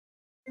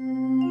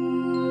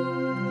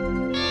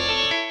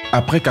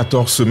Après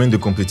 14 semaines de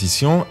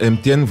compétition,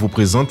 MTN vous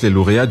présente les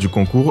lauréats du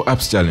concours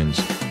Apps Challenge.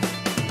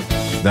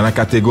 Dans la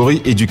catégorie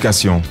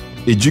éducation,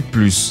 Éduc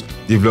Plus,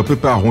 développé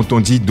par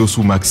Rontondi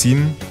Dossou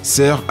Maxime,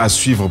 sert à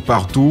suivre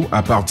partout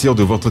à partir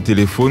de votre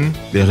téléphone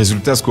les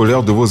résultats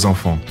scolaires de vos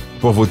enfants.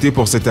 Pour voter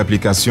pour cette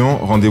application,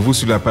 rendez-vous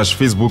sur la page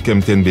Facebook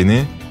MTN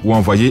Bénin ou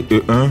envoyez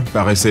E1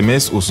 par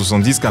SMS au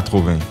 70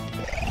 80.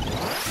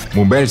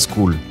 Mobile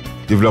School,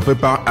 développé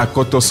par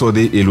Akoto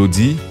Sodé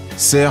Elodie,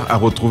 sert à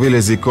retrouver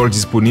les écoles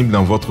disponibles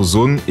dans votre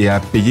zone et à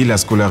payer la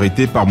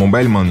scolarité par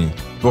Mobile Money.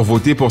 Pour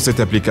voter pour cette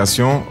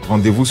application,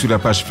 rendez-vous sur la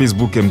page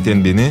Facebook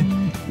MTN Bénin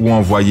ou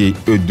envoyez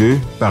E2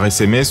 par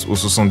SMS au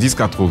 70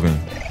 80.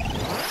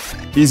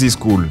 Easy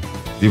School,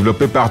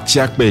 développé par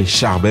Tiakbe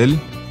Charbel,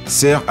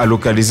 sert à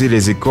localiser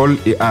les écoles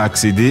et à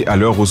accéder à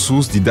leurs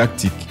ressources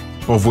didactiques.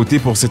 Pour voter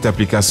pour cette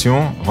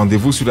application,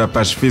 rendez-vous sur la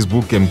page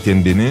Facebook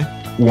MTN Bénin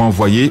ou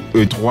envoyez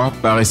E3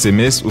 par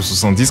SMS au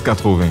 70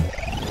 80.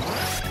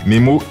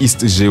 Memo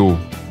East Géo,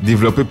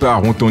 développé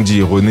par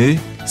Rontondi René,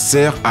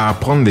 sert à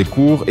apprendre les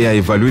cours et à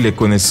évaluer les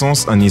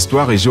connaissances en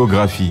histoire et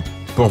géographie.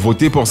 Pour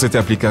voter pour cette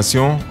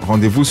application,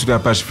 rendez-vous sur la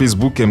page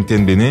Facebook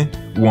MTN Bénin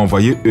ou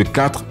envoyez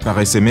E4 par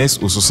SMS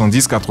au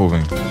 70 80.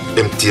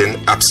 MTN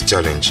Apps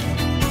Challenge.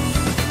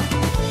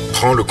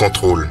 Prends le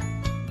contrôle.